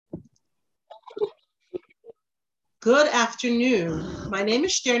Good afternoon. My name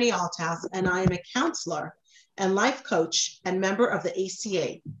is Sterny Altas, and I am a counselor and life coach and member of the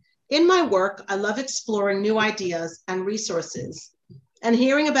ACA. In my work, I love exploring new ideas and resources and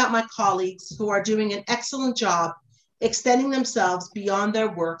hearing about my colleagues who are doing an excellent job extending themselves beyond their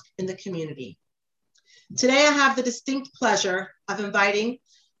work in the community. Today, I have the distinct pleasure of inviting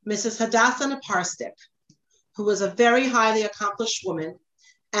Mrs. Hadassah Naparstik, who is a very highly accomplished woman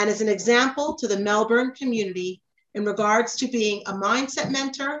and is an example to the Melbourne community in regards to being a mindset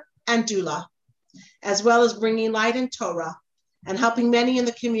mentor and doula, as well as bringing light and Torah and helping many in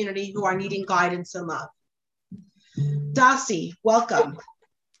the community who are needing guidance and love. Dasi, welcome.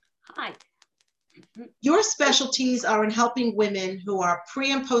 Hi. Your specialties are in helping women who are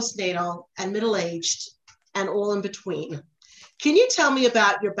pre and postnatal and middle-aged and all in between. Can you tell me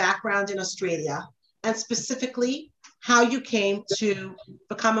about your background in Australia and specifically how you came to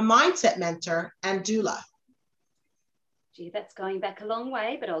become a mindset mentor and doula? Gee, that's going back a long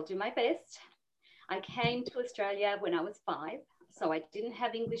way, but I'll do my best. I came to Australia when I was 5, so I didn't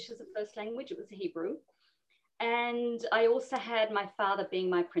have English as a first language, it was Hebrew. And I also had my father being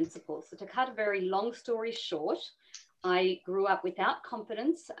my principal. So to cut a very long story short, I grew up without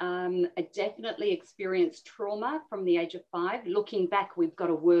confidence. I definitely experienced trauma from the age of 5. Looking back, we've got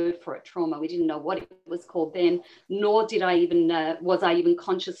a word for it, trauma. We didn't know what it was called then, nor did I even, was I even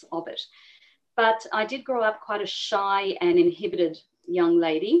conscious of it. But I did grow up quite a shy and inhibited young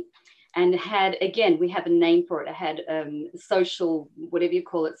lady and had, again, we have a name for it. I had social, whatever you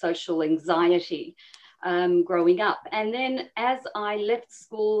call it, social anxiety growing up. And then as I left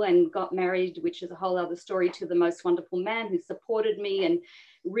school and got married, which is a whole other story, to the most wonderful man who supported me and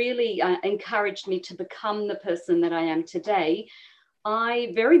really encouraged me to become the person that I am today,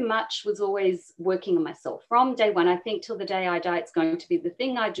 I very much was always working on myself from day one. I think till the day I die, it's going to be the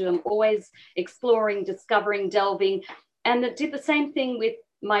thing I do. I'm always exploring, discovering, delving, and I did the same thing with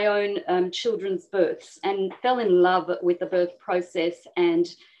my own children's births and fell in love with the birth process and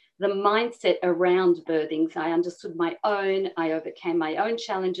the mindset around birthing. So I understood my own, I overcame my own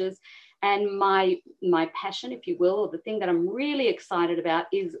challenges. And my passion, if you will, or the thing that I'm really excited about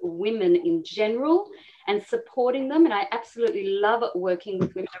is women in general and supporting them. And I absolutely love working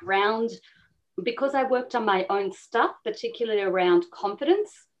with women around, because I worked on my own stuff, particularly around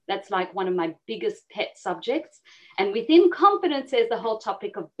confidence. That's like one of my biggest pet subjects. And within confidence, there's the whole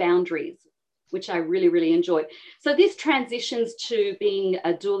topic of boundaries, which I really, really enjoy. So this transitions to being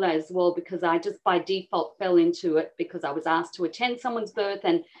a doula as well, because I just by default fell into it because I was asked to attend someone's birth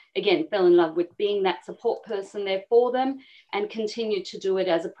and again, fell in love with being that support person there for them and continued to do it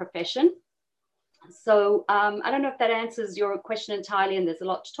as a profession. So I don't know if that answers your question entirely, and there's a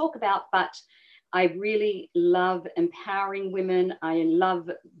lot to talk about, but I really love empowering women. I love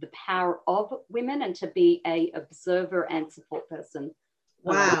the power of women and to be an observer and support person.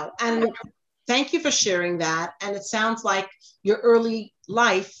 Wow. And thank you for sharing that. And it sounds like your early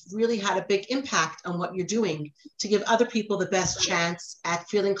life really had a big impact on what you're doing to give other people the best chance at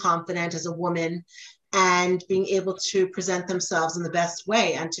feeling confident as a woman and being able to present themselves in the best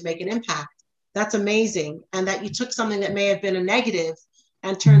way and to make an impact. That's amazing. And that you took something that may have been a negative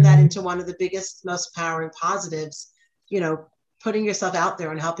and turned that into one of the biggest, most powering positives, putting yourself out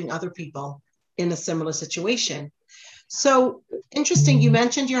there and helping other people in a similar situation. So interesting, you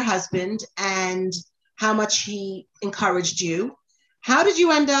mentioned your husband and how much he encouraged you. How did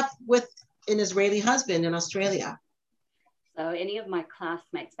you end up with an Israeli husband in Australia? So any of my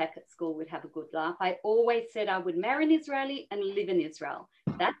classmates back at school would have a good laugh. I always said I would marry an Israeli and live in Israel.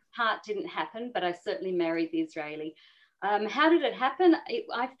 That part didn't happen, but I certainly married the Israeli. How did it happen?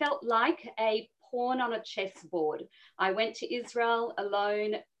 I felt like a pawn on a chessboard. I went to Israel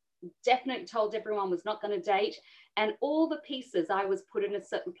alone, definitely told everyone was not going to date. And all the pieces, I was put in a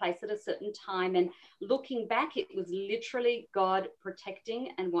certain place at a certain time. And looking back, it was literally God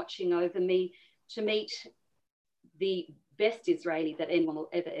protecting and watching over me to meet the best Israeli that anyone will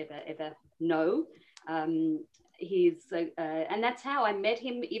ever know. And that's how I met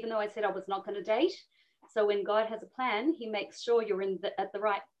him, even though I said I was not going to date. So when God has a plan, he makes sure you're at the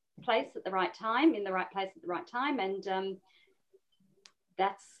right place at the right time, in the right place at the right time. And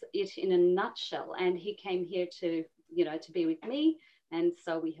that's it in a nutshell. And he came here to be with me. And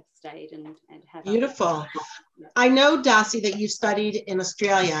so we have stayed and have. Beautiful. I know, Dasi, that you studied in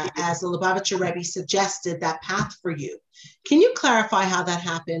Australia as the Lubavitcher Rebbe suggested that path for you. Can you clarify how that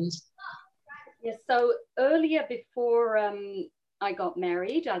happened? Yes, so earlier before I got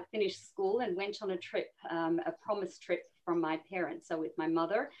married, I finished school and went on a trip, a promised trip from my parents, so with my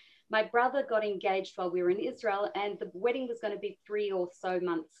mother. My brother got engaged while we were in Israel, and the wedding was going to be 3 or so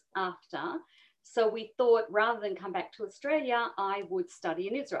months after. So we thought rather than come back to Australia, I would study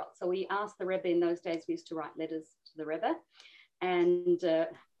in Israel. So we asked the Rebbe. In those days, we used to write letters to the Rebbe. And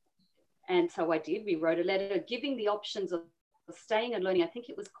so I did. We wrote a letter giving the options of staying and learning. I think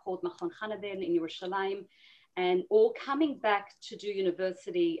it was called Machon Chana then in Yerushalayim, or coming back to do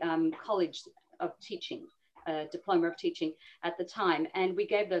university, college of teaching, diploma of teaching at the time. And we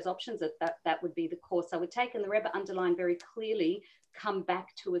gave those options that would be the course I would take. And the Rebbe underlined very clearly, come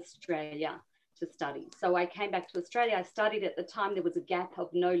back to Australia to study. So I came back to Australia. I studied at the time. There was a gap of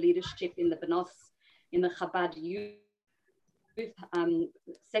no leadership in the Benos, in the Chabad youth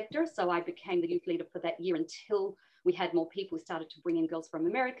sector. So I became the youth leader for that year until we had more people. We started to bring in girls from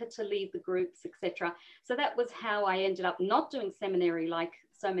America to lead the groups, etc. So that was how I ended up not doing seminary like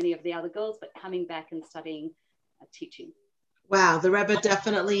so many of the other girls, but coming back and studying teaching. Wow, the Rebbe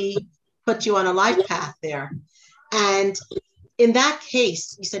definitely put you on a life path there. And in that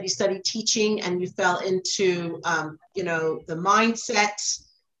case, you said you studied teaching and you fell into, the mindset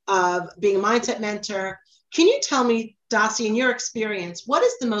of being a mindset mentor. Can you tell me, Dasi, in your experience, what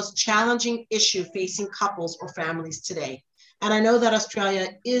is the most challenging issue facing couples or families today? And I know that Australia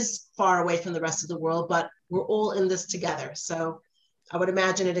is far away from the rest of the world, but we're all in this together. So I would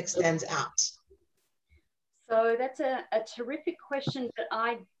imagine it extends out. So that's a terrific question, but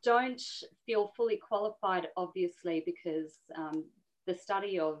I don't feel fully qualified, obviously, because the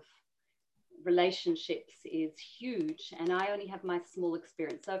study of relationships is huge and I only have my small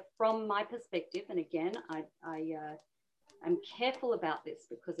experience. So from my perspective, and again, I'm careful about this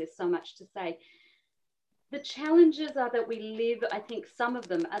because there's so much to say. The challenges are that we live, I think some of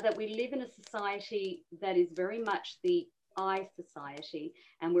them are that we live in a society that is very much the I society,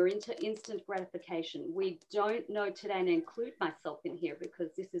 and we're into instant gratification. We don't know today, and I include myself in here because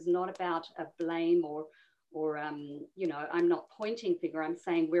this is not about a blame or I'm not pointing finger. I'm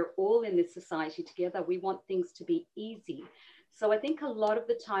saying we're all in this society together. We want things to be easy. So I think a lot of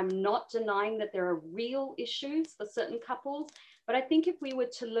the time, not denying that there are real issues for certain couples, but I think if we were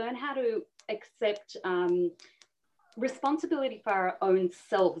to learn how to accept responsibility for our own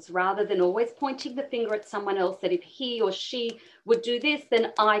selves rather than always pointing the finger at someone else, that if he or she would do this,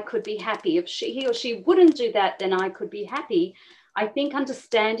 then I could be happy. If he or she wouldn't do that, then I could be happy. I think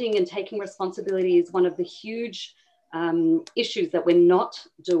understanding and taking responsibility is one of the huge issues that we're not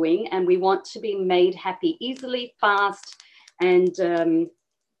doing, and we want to be made happy easily, fast, and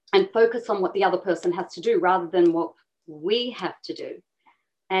focus on what the other person has to do rather than what we have to do.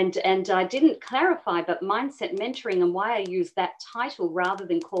 And I didn't clarify, but mindset mentoring and why I use that title rather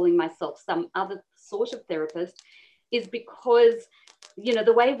than calling myself some other sort of therapist is because,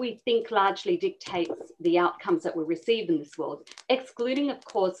 the way we think largely dictates the outcomes that we receive in this world, excluding, of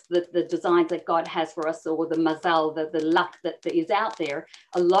course, the designs that God has for us or the mazal, the luck that is out there.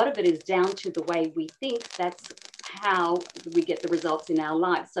 A lot of it is down to the way we think. That's how we get the results in our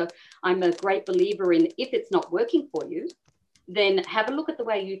lives. So I'm a great believer in, if it's not working for you, then have a look at the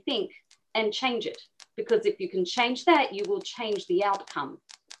way you think and change it. Because if you can change that, you will change the outcome.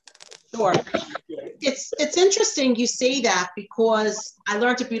 Sure. It's interesting you say that, because I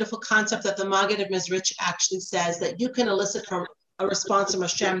learned a beautiful concept that the Maggid of Mezrich actually says that you can elicit from a response from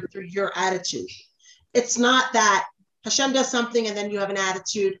Hashem through your attitude. It's not that Hashem does something and then you have an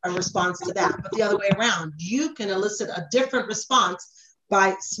attitude, a response to that, but the other way around. You can elicit a different response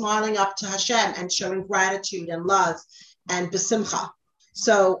by smiling up to Hashem and showing gratitude and love and besimcha.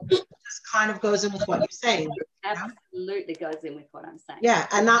 So this kind of goes in with what you're saying. Absolutely goes in with what I'm saying. Yeah,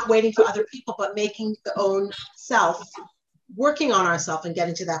 and not waiting for other people, but making the own self, working on ourselves and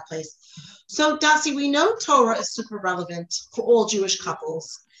getting to that place. So Dasi, we know Torah is super relevant for all Jewish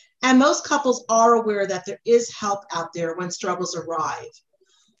couples, and most couples are aware that there is help out there when struggles arrive.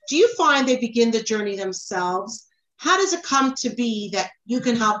 Do you find they begin the journey themselves? How does it come to be that you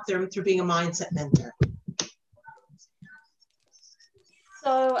can help them through being a mindset mentor?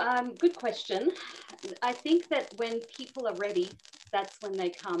 So good question. I think that when people are ready, that's when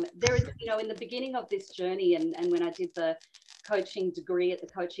they come. There is, in the beginning of this journey and when I did the coaching degree at the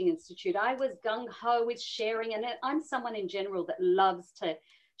Coaching Institute, I was gung-ho with sharing. And I'm someone in general that loves to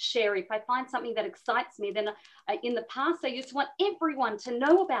share. If I find something that excites me, then in the past, I used to want everyone to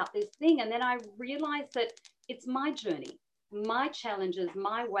know about this thing. And then I realized that it's my journey. My challenges,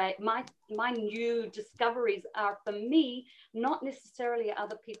 my way, my new discoveries are for me, not necessarily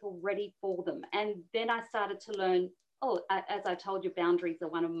other people ready for them. And then I started to learn, as I told you, boundaries are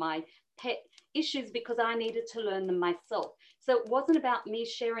one of my pet issues because I needed to learn them myself. So it wasn't about me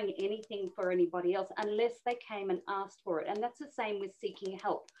sharing anything for anybody else unless they came and asked for it. And that's the same with seeking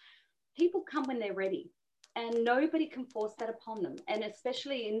help. People come when they're ready. and nobody can force that upon them. And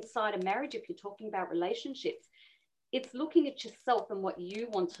especially inside a marriage, if you're talking about relationships, it's looking at yourself and what you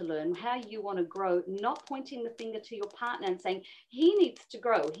want to learn, how you want to grow, not pointing the finger to your partner and saying, he needs to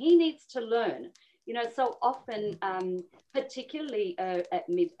grow, he needs to learn. You know, so often, particularly at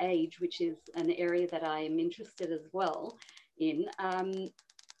mid-age, which is an area that I am interested as well in,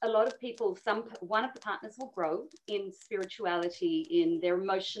 a lot of people, one of the partners will grow in spirituality, in their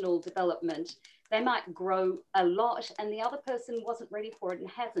emotional development. They might grow a lot and the other person wasn't ready for it and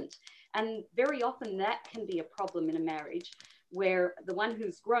hasn't. And very often that can be a problem in a marriage, where the one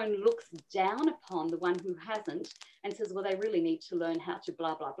who's grown looks down upon the one who hasn't and says, well, they really need to learn how to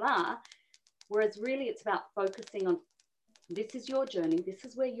blah, blah, blah. Whereas really it's about focusing on, this is your journey, this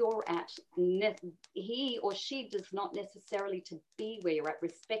is where you're at. He or she does not necessarily to be where you're at,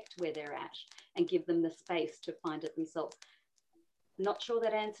 respect where they're at and give them the space to find it themselves. Not sure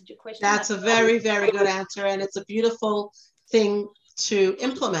that answered your question. That's a very, very good answer. And it's a beautiful thing to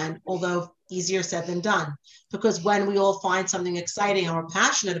implement, although easier said than done. Because when we all find something exciting and we're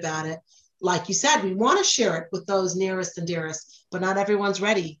passionate about it, like you said, we want to share it with those nearest and dearest, but not everyone's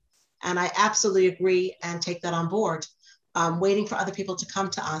ready. And I absolutely agree and take that on board. Waiting for other people to come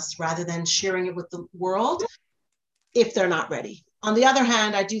to us rather than sharing it with the world if they're not ready. On the other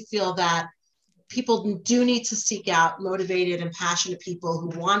hand, I do feel that people do need to seek out motivated and passionate people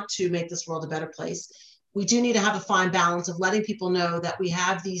who want to make this world a better place. We do need to have a fine balance of letting people know that we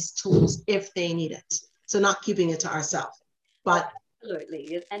have these tools if they need it. So not keeping it to ourselves, but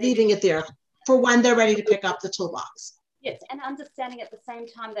absolutely, and leaving it there for when they're ready to pick up the toolbox. Yes, and understanding at the same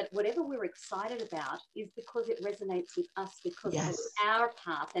time that whatever we're excited about is because it resonates with us, because Yes. it's our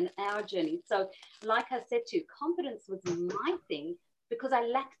path and our journey. So like I said to you, confidence was my thing because I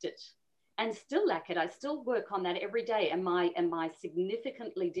lacked it and still lack it. I still work on that every day. Am I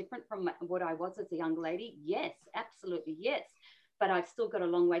significantly different from what I was as a young lady? Yes, absolutely, yes. But I've still got a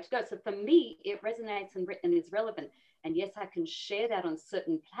long way to go. So for me, it resonates and is relevant. And yes, I can share that on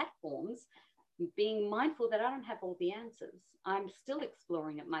certain platforms, being mindful that I don't have all the answers. I'm still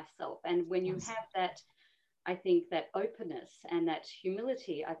exploring it myself. And when you have that, I think that openness and that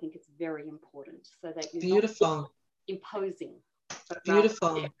humility, I think it's very important, so that you're Beautiful. not imposing.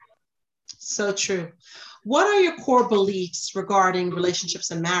 Beautiful. So true. What are your core beliefs regarding relationships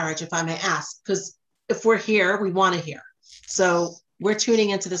and marriage, if I may ask? Because if we're here, we want to hear. So we're tuning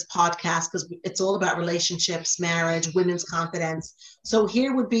into this podcast because it's all about relationships, marriage, women's confidence. So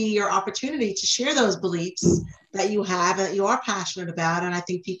here would be your opportunity to share those beliefs that you have and that you are passionate about. And I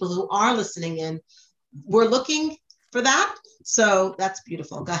think people who are listening in, we're looking for that. So that's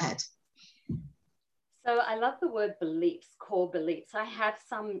beautiful. Go ahead. So I love the word beliefs, core beliefs. I have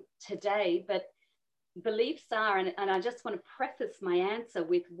some today, but beliefs are, and I just want to preface my answer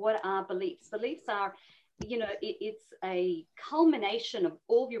with what are beliefs. Beliefs are, you know, it's a culmination of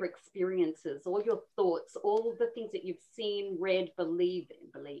all your experiences, all your thoughts, all the things that you've seen, read, believed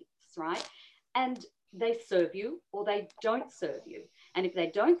in, beliefs, right? And they serve you or they don't serve you. And if they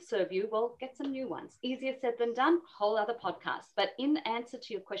don't serve you, well, get some new ones. Easier said than done, whole other podcast. But in answer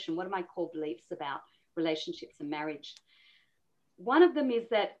to your question, what are my core beliefs about relationships and marriage? One of them is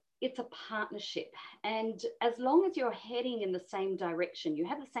that it's a partnership. And as long as you're heading in the same direction, you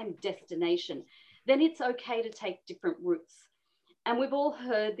have the same destination, then it's okay to take different routes. And we've all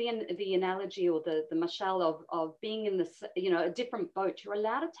heard the analogy or the mashal of being in this, you know, a different boat. You're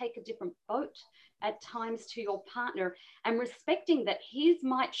allowed to take a different boat at times to your partner, and respecting that his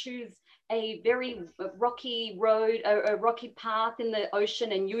might choose a very rocky road, a rocky path in the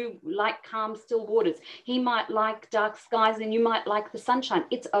ocean, and you like calm, still waters. He might like dark skies and you might like the sunshine.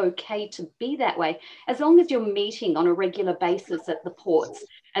 It's okay to be that way, as long as you're meeting on a regular basis at the ports.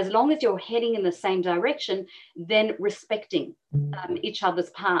 As long as you're heading in the same direction, then respecting each other's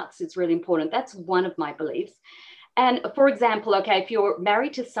paths is really important. That's one of my beliefs. And for example, okay, if you're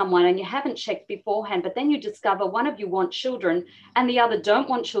married to someone and you haven't checked beforehand, but then you discover one of you want children and the other don't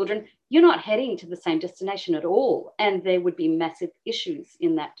want children, you're not heading to the same destination at all. And there would be massive issues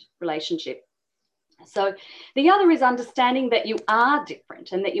in that relationship. So the other is understanding that you are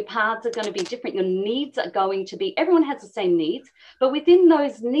different and that your paths are going to be different. Your needs are going to be, everyone has the same needs, but within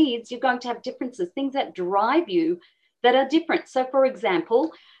those needs, you're going to have differences, things that drive you that are different. So for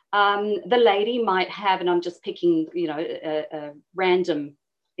example, the lady might have, and I'm just picking, you know, a random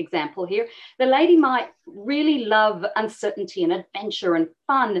example here. The lady might really love uncertainty and adventure and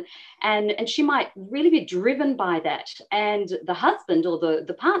fun, and she might really be driven by that. And the husband or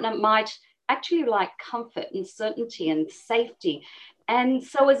the partner might actually like comfort and certainty and safety And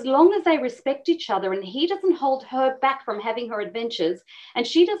so as long as they respect each other and he doesn't hold her back from having her adventures and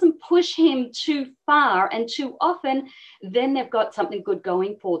she doesn't push him too far and too often, then they've got something good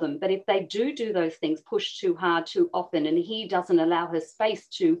going for them. But if they do those things, push too hard, too often, and he doesn't allow her space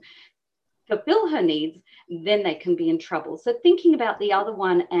to fulfill her needs, then they can be in trouble. So thinking about the other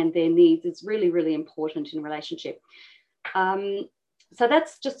one and their needs is really, really important in relationship. So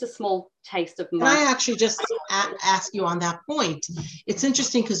that's just a small taste of my. Can I actually just ask you on that point? It's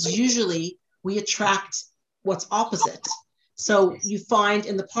interesting because usually we attract what's opposite. So you find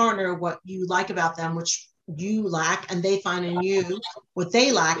in the partner what you like about them, which you lack, and they find in you what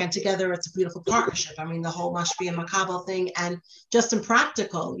they lack, and together it's a beautiful partnership. I mean, the whole Mashpia Makabel thing, and just in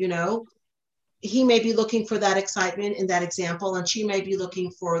practical, you know, he may be looking for that excitement in that example, and she may be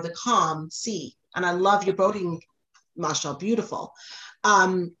looking for the calm sea. And I love your boating, Mashal, beautiful.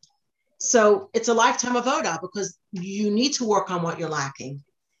 So it's a lifetime of Oda because you need to work on what you're lacking,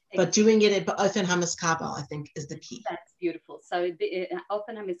 but doing it often hamiskabel, I think, is the key. That's beautiful. So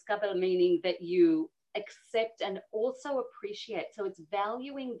often hamiskabel meaning that you accept and also appreciate. So it's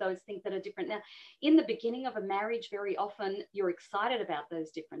valuing those things that are different. Now, in the beginning of a marriage, very often you're excited about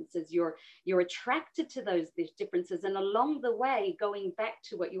those differences. You're attracted to those differences. And along the way, going back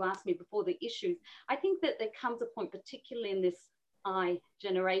to what you asked me before, the issues, I think that there comes a point, particularly in this I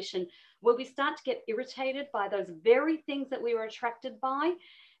generation, where we start to get irritated by those very things that we were attracted by.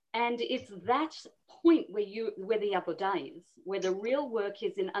 And it's that point where the avodah is, where the real work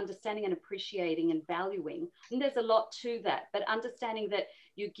is in understanding and appreciating and valuing. And there's a lot to that, but understanding that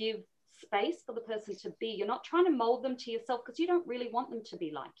you give space for the person to be. You're not trying to mold them to yourself because you don't really want them to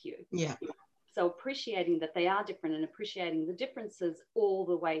be like you. Yeah. So appreciating that they are different and appreciating the differences all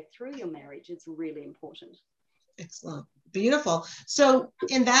the way through your marriage is really important. Excellent. Beautiful. So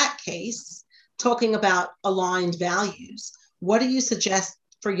in that case, talking about aligned values, what do you suggest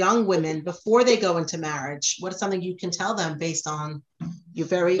for young women before they go into marriage? What is something you can tell them based on your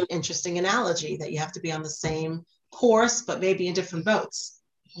very interesting analogy that you have to be on the same course, but maybe in different boats?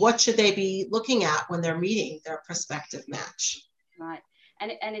 What should they be looking at when they're meeting their prospective match? Right.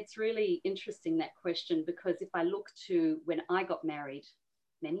 And it's really interesting, that question, because if I look to when I got married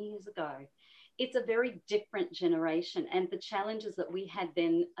many years ago, it's a very different generation, and the challenges that we had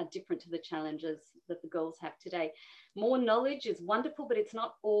then are different to the challenges that the girls have today. More knowledge is wonderful, but it's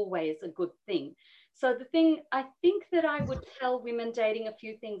not always a good thing. So the thing I think that I would tell women dating, a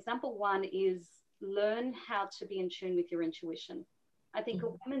few things. Number one is learn how to be in tune with your intuition. I think a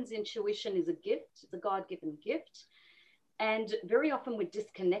woman's intuition is a gift, it's a God-given gift. And very often we're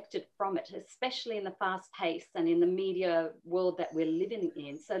disconnected from it, especially in the fast pace and in the media world that we're living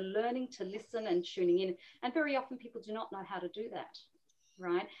in. So learning to listen and tuning in. And very often people do not know how to do that,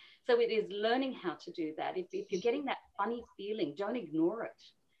 right? So it is learning how to do that. If you're getting that funny feeling, don't ignore it.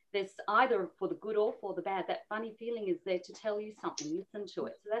 There's either for the good or for the bad. That funny feeling is there to tell you something. Listen to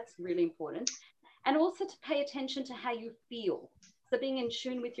it. So that's really important. And also to pay attention to how you feel. So being in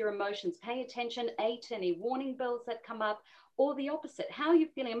tune with your emotions, pay attention, to any warning bells that come up, or the opposite. How are you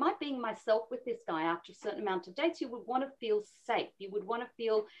feeling? Am I being myself with this guy after a certain amount of dates? You would want to feel safe. You would want to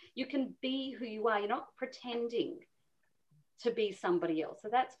feel you can be who you are. You're not pretending to be somebody else. So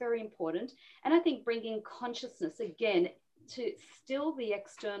that's very important. And I think bringing consciousness, again, to still the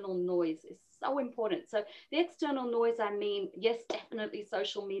external noise is so important. So the external noise, I mean, yes, definitely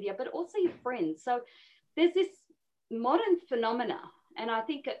social media, but also your friends. So there's this modern phenomena, and I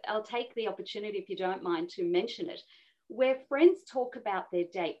think I'll take the opportunity, if you don't mind, to mention it, where friends talk about their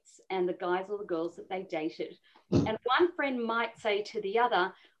dates and the guys or the girls that they dated. And one friend might say to the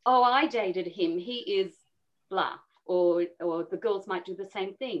other, oh, I dated him, he is blah. Or the girls might do the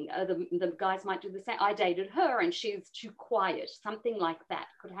same thing. The guys might do the same. I dated her and she's too quiet. Something like that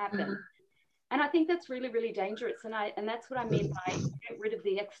could happen. And I think that's really, really dangerous. And that's what I mean by get rid of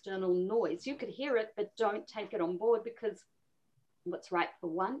the external noise. You could hear it, but don't take it on board, because what's right for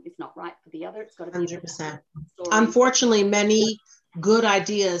one is not right for the other. It's got to be 100%. Unfortunately, many good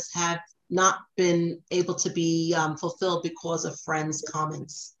ideas have not been able to be fulfilled because of friends'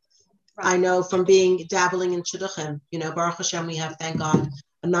 comments. Right. I know from being dabbling in shidduchim, you know, Baruch Hashem, we have, thank God,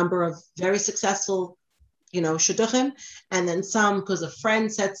 a number of very successful, you know, shidduchim, and then some because a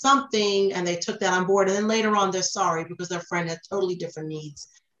friend said something and they took that on board, and then later on they're sorry because their friend had totally different needs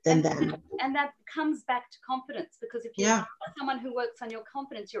than them. And that comes back to confidence, because if you're someone who works on your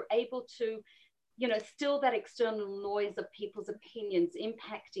confidence, you're able to, you know, still that external noise of people's opinions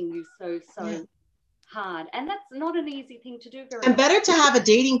impacting you so hard. And that's not an easy thing to do. And better to have a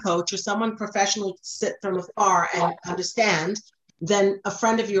dating coach or someone professionally sit from afar and understand than a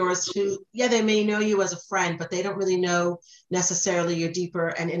friend of yours who, yeah, they may know you as a friend, but they don't really know necessarily your deeper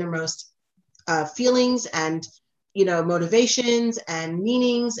and innermost feelings and, motivations and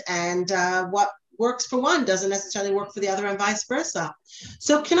meanings, and what works for one doesn't necessarily work for the other, and vice versa.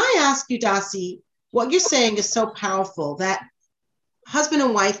 So can I ask you, Dasi, what you're saying is so powerful, that husband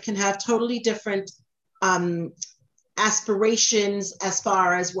and wife can have totally different aspirations as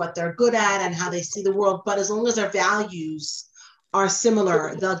far as what they're good at and how they see the world, but as long as their values are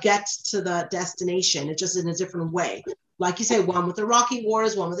similar, they'll get to the destination. It's just in a different way. Like you say, one with the rocky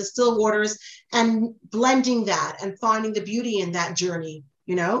waters, one with the still waters, and blending that and finding the beauty in that journey,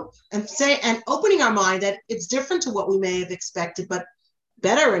 and opening our mind that it's different to what we may have expected, but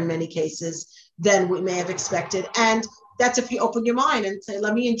better in many cases than we may have expected. And that's if you open your mind and say,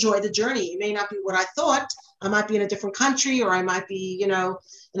 let me enjoy the journey. It may not be what I thought. I might be in a different country, or I might be, in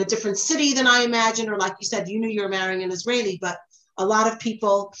a different city than I imagined. Or like you said, you knew you were marrying an Israeli, but a lot of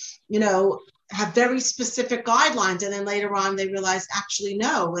people, have very specific guidelines. And then later on, they realize, actually,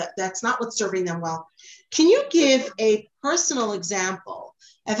 no, that's not what's serving them well. Can you give a personal example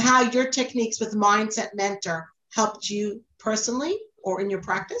of how your techniques with Mindset Mentor helped you personally or in your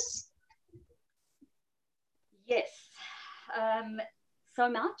practice? Yes, so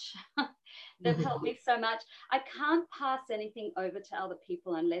much. They've helped me so much. I can't pass anything over to other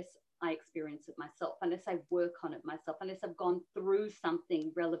people unless I experience it myself, unless I work on it myself, unless I've gone through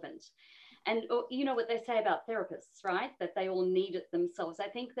something relevant. And you know what they say about therapists, right? That they all need it themselves. I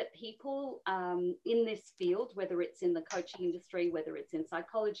think that people in this field, whether it's in the coaching industry, whether it's in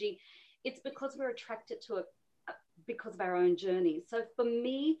psychology, it's because we're attracted to it because of our own journey. So for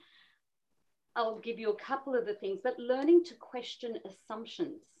me, I'll give you a couple of the things, but learning to question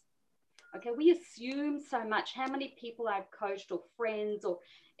assumptions. Okay, we assume so much. How many people I've coached, or friends, or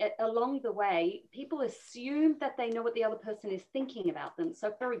along the way, people assume that they know what the other person is thinking about them.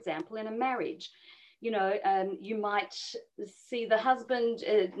 So for example, in a marriage, you might see the husband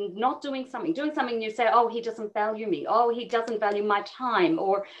not doing something, and you say, oh, he doesn't value me. Oh, he doesn't value my time.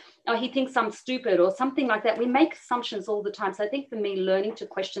 Or oh, he thinks I'm stupid, or something like that. We make assumptions all the time. So I think for me, learning to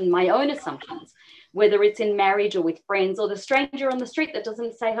question my own assumptions, whether it's in marriage or with friends, or the stranger on the street that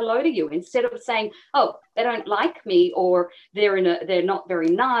doesn't say hello to you, instead of saying, oh, they don't like me, or they're not very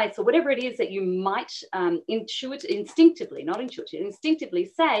nice, or whatever it is that you might instinctively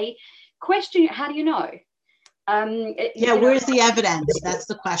say, question, how do you know? Where's the evidence? That's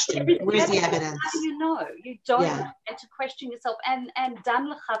the question. Where's the evidence? How do you know? You don't get to question yourself. And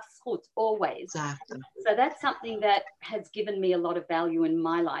dan l'chav zchut, always. Exactly. So that's something that has given me a lot of value in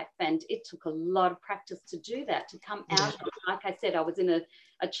my life. And it took a lot of practice to do that, to come out. Like I said, I was in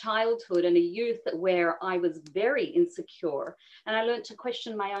a childhood and a youth where I was very insecure. And I learned to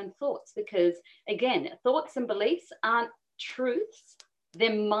question my own thoughts, because, again, thoughts and beliefs aren't truths.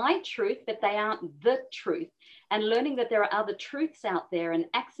 They're my truth, but they aren't the truth. And learning that there are other truths out there and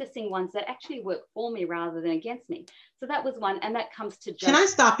accessing ones that actually work for me rather than against me. So that was one. And that comes to Can I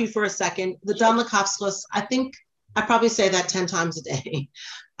stop you for a second? The dan l'chav zchut, I think I probably say that 10 times a day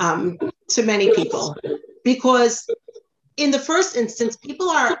to many people, because in the first instance, people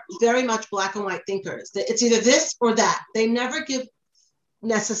are very much black and white thinkers. It's either this or that. They never give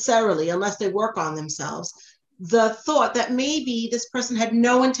necessarily, unless they work on themselves, the thought that maybe this person had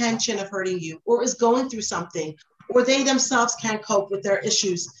no intention of hurting you, or is going through something, or they themselves can't cope with their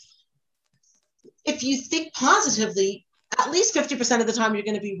issues. If you think positively, at least 50% of the time you're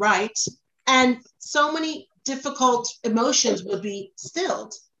going to be right. And so many difficult emotions will be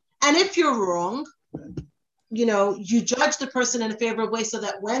stilled. And if you're wrong, you judge the person in a favorable way, so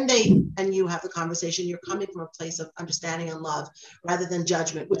that when they and you have the conversation, you're coming from a place of understanding and love rather than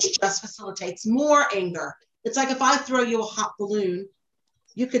judgment, which just facilitates more anger. It's like if I throw you a hot balloon,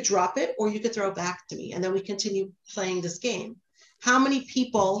 you could drop it or you could throw it back to me, and then we continue playing this game. How many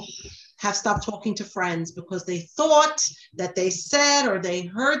people have stopped talking to friends because they thought that they said or they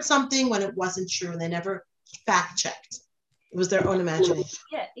heard something when it wasn't true, and they never fact checked? It was their own imagination.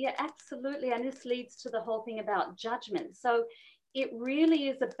 Yeah, absolutely. And this leads to the whole thing about judgment. So it really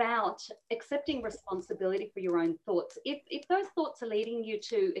is about accepting responsibility for your own thoughts. If those thoughts are leading you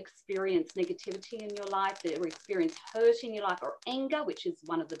to experience negativity in your life, or experience hurt in your life, or anger, which is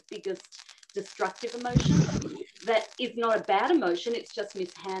one of the biggest destructive emotions, that is not a bad emotion, it's just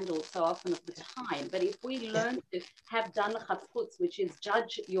mishandled so often of the time. But if we learn to have dan l'chav zchut, which is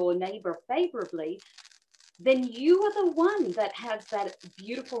judge your neighbor favorably, then you are the one that has that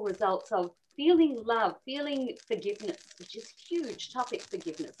beautiful results of feeling love, feeling forgiveness, which is a huge topic,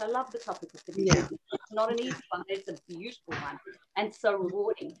 forgiveness. I love the topic of forgiveness. Yeah. It's not an easy one, it's a beautiful one, and so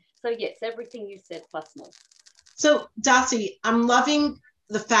rewarding. So yes, everything you said plus more. So, Dasi, I'm loving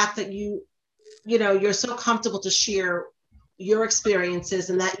the fact that you're so comfortable to share your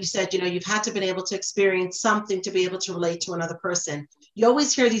experiences, and that you said, you've had to been able to experience something to be able to relate to another person. You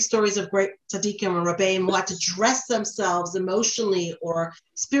always hear these stories of great tzaddikim and rabbeim who had to dress themselves emotionally or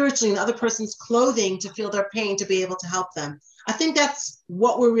spiritually in the other person's clothing to feel their pain to be able to help them. I think that's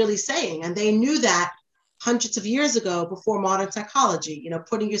what we're really saying. And they knew that hundreds of years ago before modern psychology,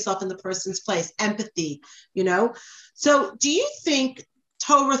 putting yourself in the person's place, empathy, you know. So do you think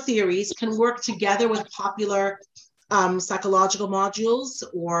Torah theories can work together with popular psychological modules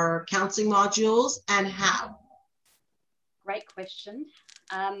or counseling modules, and how? Great question.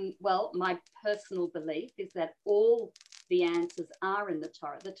 Well, my personal belief is that all the answers are in the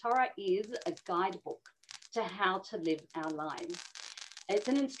Torah. The Torah is a guidebook to how to live our lives. It's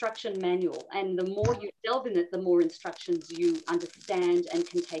an instruction manual, and the more you delve in it, the more instructions you understand and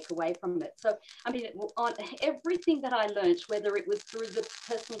can take away from it. So, I mean, on everything that I learned, whether it was through the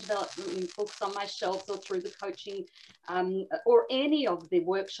personal development books on my shelves or through the coaching or any of the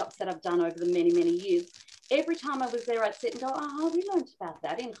workshops that I've done over the many, many years, every time I was there, I'd sit and go, oh, we learned about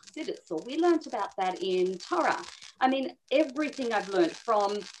that in Chassidus, or we learned about that in Torah. I mean, everything I've learned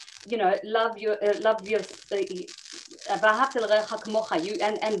from, love your and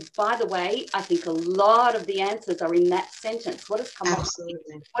by the way, I think a lot of the answers are in that sentence. What does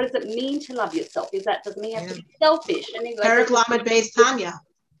Absolutely. What does it mean to love yourself? Does that mean you have to be selfish? And Perek Lamed Beis Tanya.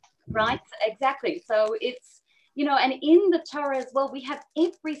 Right, exactly. So it's, and in the Torah as well, we have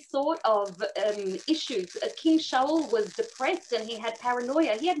every sort of issues. King Shaul was depressed and he had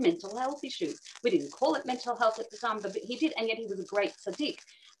paranoia. He had mental health issues. We didn't call it mental health at the time, but he did, and yet he was a great tzaddik.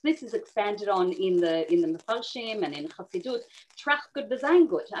 This is expanded on in the Mefarshim and in Chassidut. Trachgut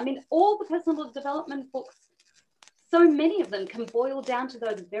v'Zayngut. I mean, all the personal development books, so many of them can boil down to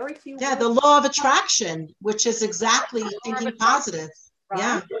those very few words. The law of attraction, which is exactly thinking positive.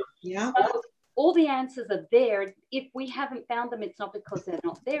 Right? Yeah. So all the answers are there. If we haven't found them, it's not because they're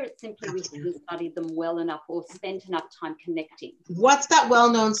not there. It's simply we haven't studied them well enough or spent enough time connecting. What's that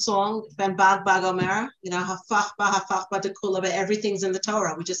well-known song? Ben Bag Omer, Hafach ba Hafach ba Dekula, but everything's in the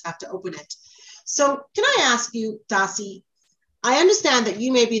Torah. We just have to open it. So can I ask you, Dasi, I understand that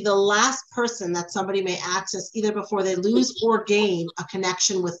you may be the last person that somebody may access either before they lose or gain a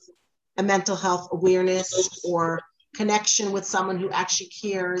connection with a mental health awareness or connection with someone who actually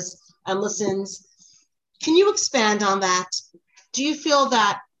cares and listens. Can you expand on that? Do you feel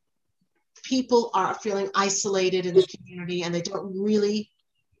that people are feeling isolated in the community and they don't really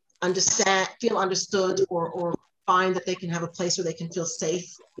feel understood or find that they can have a place where they can feel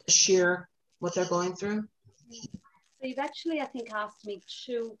safe to share what they're going through? So you've actually, I think, asked me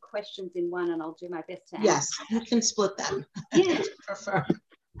two questions in one, and I'll do my best to answer. Yes, you can split them. Yeah. Prefer.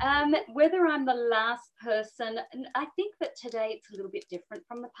 Whether I'm the last person, I think that today it's a little bit different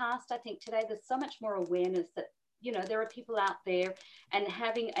from the past. I think today there's so much more awareness that, there are people out there, and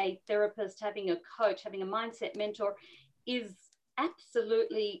having a therapist, having a coach, having a mindset mentor is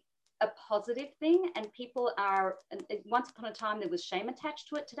absolutely a positive thing. And people are, once upon a time there was shame attached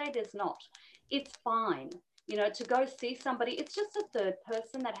to it. Today there's not. It's fine. To go see somebody, it's just a third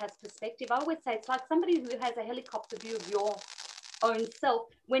person that has perspective. I always say it's like somebody who has a helicopter view of your own self.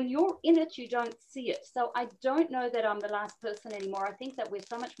 When you're in it, you don't see it. So I don't know that I'm the last person anymore. I think that we're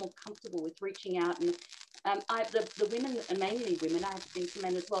so much more comfortable with reaching out. And the women, and mainly women, I have seen some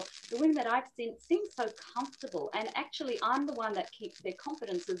men as well, the women that I've seen seem so comfortable. And actually, I'm the one that keeps their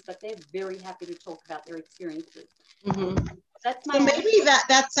confidences, but they're very happy to talk about their experiences. Mm-hmm. That's my so maybe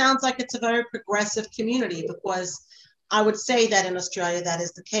that sounds like it's a very progressive community, because I would say that in Australia that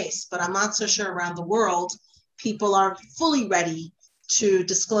is the case, but I'm not so sure around the world people are fully ready to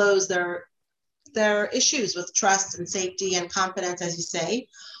disclose their issues with trust and safety and confidence, as you say.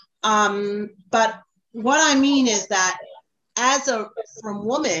 But what I mean is that from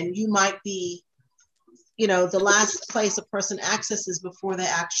woman, you might be, the last place a person accesses before they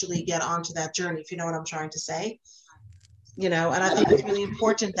actually get onto that journey, if you know what I'm trying to say. And I think it's really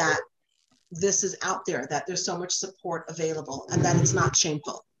important that this is out there, that there's so much support available and that it's not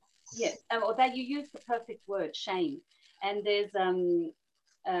shameful. Yes, or that you use the perfect word, shame. And there's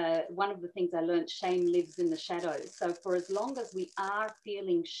one of the things I learned, shame lives in the shadows. So for as long as we are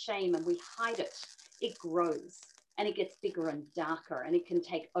feeling shame and we hide it, it grows and it gets bigger and darker and it can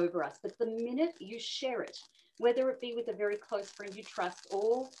take over us. But the minute you share it, whether it be with a very close friend you trust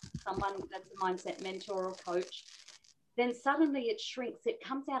or someone that's a mindset mentor or coach, then suddenly it shrinks, it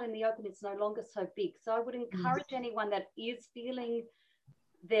comes out in the open, it's no longer so big. So I would encourage anyone that is feeling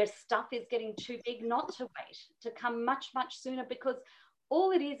their stuff is getting too big not to wait, to come much, much sooner, because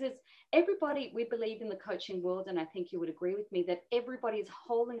all it is everybody, we believe in the coaching world, and I think you would agree with me that everybody is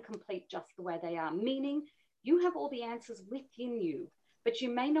whole and complete just the way they are, meaning you have all the answers within you, but you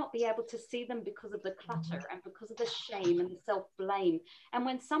may not be able to see them because of the clutter and because of the shame and the self-blame. And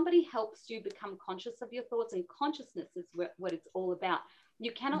when somebody helps you become conscious of your thoughts, and consciousness is what it's all about,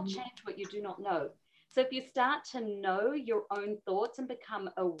 you cannot change what you do not know. So if you start to know your own thoughts and become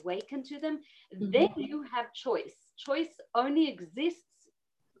awakened to them, then you have choice. Choice only exists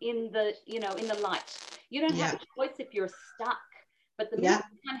in the, in the light. You don't have a choice if you're stuck. But the minute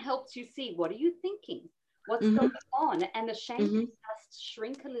someone helps you see, what are you thinking? What's going on? And the shame can just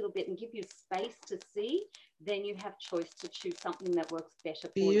shrink a little bit and give you space to see, then you have choice to choose something that works better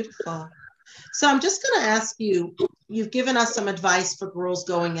for you. Beautiful. So I'm just going to ask you, you've given us some advice for girls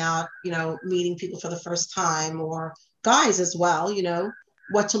going out, meeting people for the first time, or guys as well,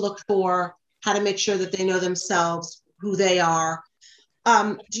 what to look for, how to make sure that they know themselves, who they are.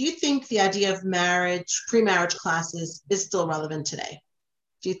 Do you think the idea of marriage, pre-marriage classes is still relevant today?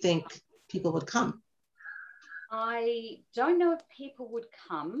 Do you think people would come? I don't know if people would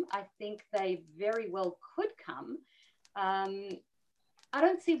come. I think they very well could come. I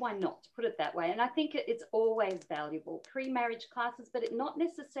don't see why not, to put it that way. And I think it's always valuable, pre-marriage classes, but not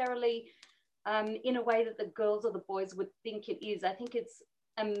necessarily in a way that the girls or the boys would think it is. I think it's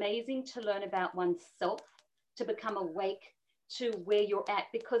amazing to learn about oneself, to become awake to where you're at,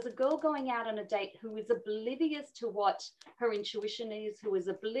 because a girl going out on a date who is oblivious to what her intuition is, who is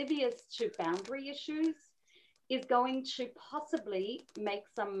oblivious to boundary issues, is going to possibly make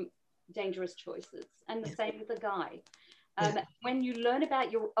some dangerous choices. And the same with a guy. When you learn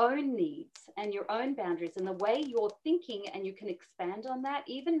about your own needs and your own boundaries and the way you're thinking, and you can expand on that,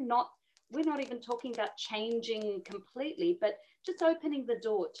 we're not even talking about changing completely, but just opening the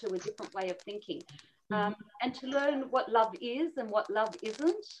door to a different way of thinking. And to learn what love is and what love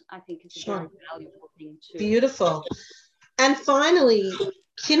isn't, I think is a very valuable thing too. Beautiful. And finally,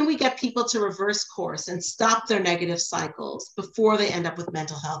 can we get people to reverse course and stop their negative cycles before they end up with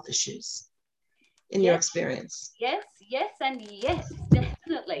mental health issues, in your experience? Yes, and yes,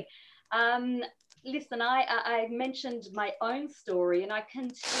 definitely. Listen, I mentioned my own story, and I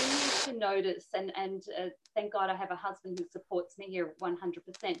continue to notice, and thank God I have a husband who supports me here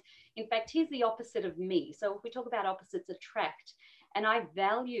 100%. In fact, he's the opposite of me. So if we talk about opposites attract, and I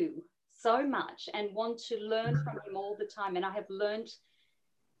value so much and want to learn from him all the time. And I have learned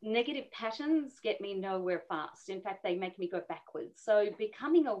negative patterns get me nowhere fast. In fact, they make me go backwards. So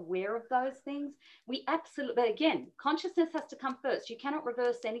becoming aware of those things, we absolutely, but again, consciousness has to come first. You cannot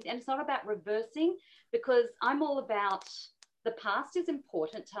reverse anything. And it's not about reversing, because I'm all about the past is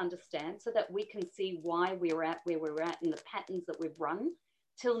important to understand so that we can see why we're at where we're at and the patterns that we've run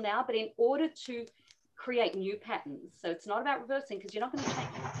till now. But in order to create new patterns, so it's not about reversing, because you're not going to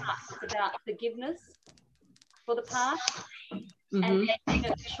change the past. It's about forgiveness for the past. And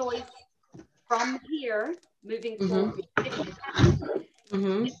making a choice from here, moving forward. It's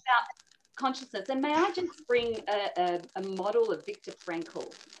about consciousness. And may I just bring a model of Viktor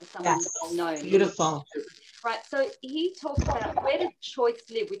Frankl, someone well known. Beautiful. Right. So he talks about, where does choice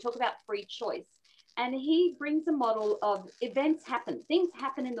live? We talk about free choice. And he brings a model of events happen. Things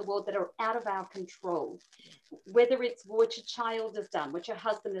happen in the world that are out of our control, whether it's what your child has done, what your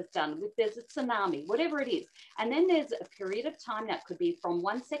husband has done, if there's a tsunami, whatever it is. And then there's a period of time that could be from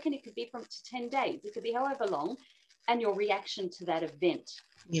 1 second, it could be from 10 days, it could be however long, and your reaction to that event.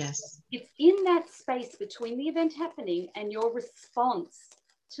 Yes. It's in that space between the event happening and your response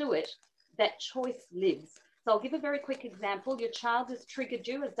to it that choice lives. So I'll give a very quick example. Your child has triggered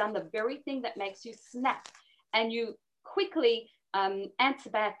you, has done the very thing that makes you snap, and you quickly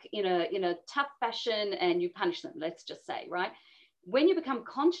answer back in a tough fashion, and you punish them, let's just say, right? When you become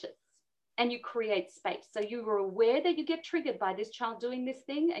conscious and you create space, so you are aware that you get triggered by this child doing this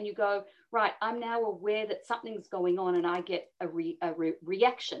thing, and you go, right, I'm now aware that something's going on, and I get a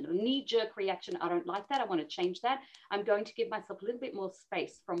reaction, a knee-jerk reaction. I don't like that. I want to change that. I'm going to give myself a little bit more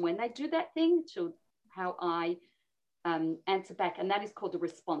space from when they do that thing to how I answer back. And that is called a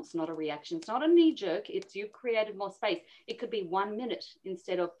response, not a reaction. It's not a knee jerk. It's you've created more space. It could be 1 minute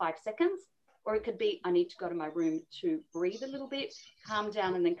instead of 5 seconds, or it could be, I need to go to my room to breathe a little bit, calm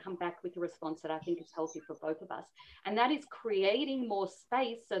down, and then come back with a response that I think is healthy for both of us. And that is creating more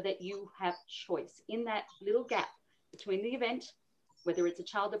space so that you have choice in that little gap between the event, whether it's a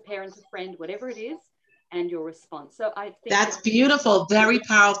child, a parent, a friend, whatever it is, and your response. So I think that's beautiful. Very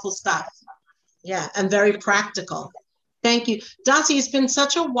powerful stuff. Yeah, and very practical. Thank you. Darcy, it's been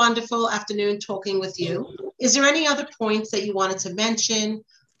such a wonderful afternoon talking with you. Is there any other points that you wanted to mention?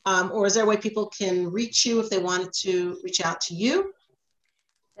 Or is there a way people can reach you if they wanted to reach out to you?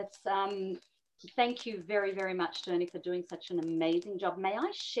 That's thank you very, very much, Journey, for doing such an amazing job. May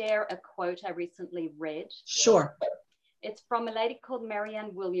I share a quote I recently read? Sure. It's from a lady called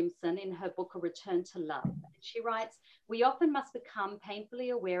Marianne Williamson in her book, A Return to Love. She writes, "We often must become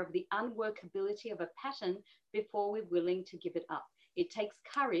painfully aware of the unworkability of a pattern before we're willing to give it up. It takes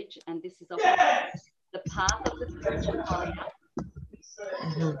courage, and this is often the path of the spiritual warrior."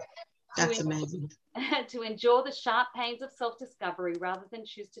 Mm-hmm. That's amazing. To endure the sharp pains of self-discovery rather than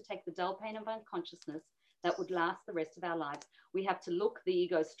choose to take the dull pain of unconsciousness that would last the rest of our lives. We have to look the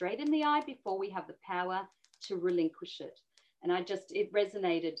ego straight in the eye before we have the power to relinquish it. And it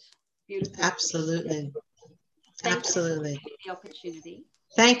resonated beautifully. Absolutely. Absolutely. Thank you for the opportunity.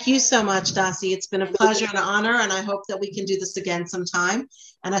 Thank you so much, Dasi. It's been a pleasure and an honor, and I hope that we can do this again sometime.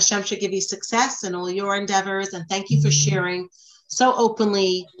 And Hashem should give you success in all your endeavors. And thank you for sharing so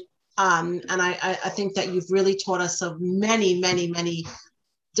openly. And I think that you've really taught us of many, many, many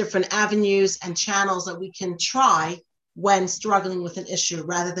different avenues and channels that we can try when struggling with an issue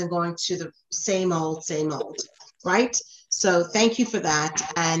rather than going to the same old, right? So thank you for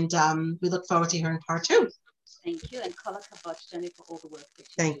that. And we look forward to hearing part 2. Thank you. And Kol HaKavod, Jenny, for all the work that you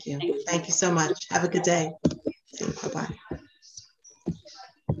do. Thank you. Thank you so much. Have a good day. Bye-bye.